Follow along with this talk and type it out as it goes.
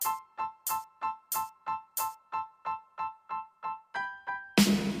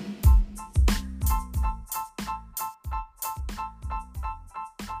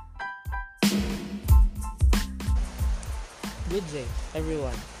Good day,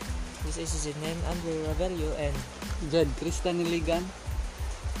 everyone. This is Zinem Andre Ravelio and Jed Kristan Iligan.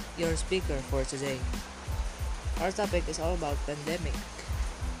 your speaker for today. Our topic is all about pandemic.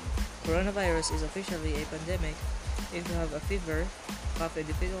 Coronavirus is officially a pandemic. If you have a fever, cough and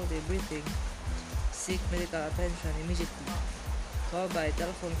difficulty breathing, seek medical attention immediately. Call by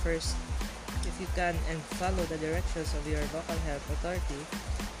telephone first if you can and follow the directions of your local health authority.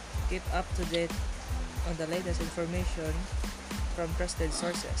 Keep up to date on the latest information from trusted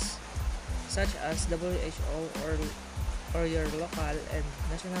sources such as WHO or your local and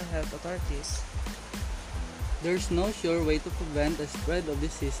national health authorities. There's no sure way to prevent the spread of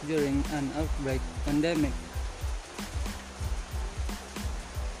disease during an outbreak pandemic.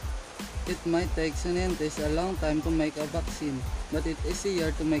 It might take scientists a long time to make a vaccine, but it is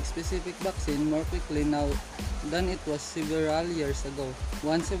easier to make specific vaccine more quickly now than it was several years ago.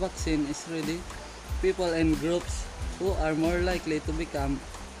 Once a vaccine is ready, people and groups who are more likely to become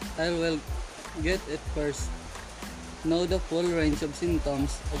ill will get it first. Know the full range of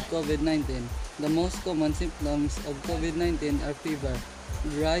symptoms of COVID-19. The most common symptoms of COVID-19 are fever,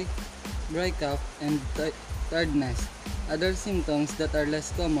 dry cough, and tiredness. Other symptoms that are less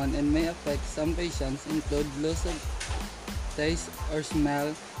common and may affect some patients include loss of taste or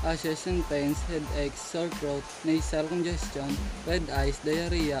smell, agitation, pains, headaches, sore throat, nasal congestion, red eyes,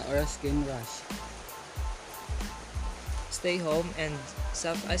 diarrhea, or a skin rash. Stay home and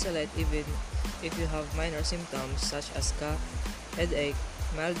self-isolate even if you have minor symptoms such as cough, headache,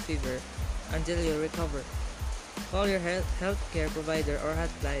 mild fever until you recover. Call your healthcare provider or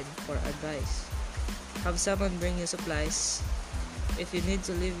hotline for advice. Have someone bring you supplies. If you need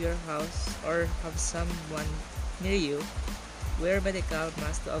to leave your house or have someone near you, wear medical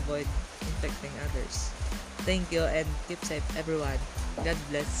mask to avoid infecting others. Thank you and keep safe everyone. God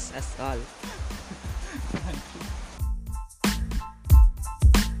bless us all.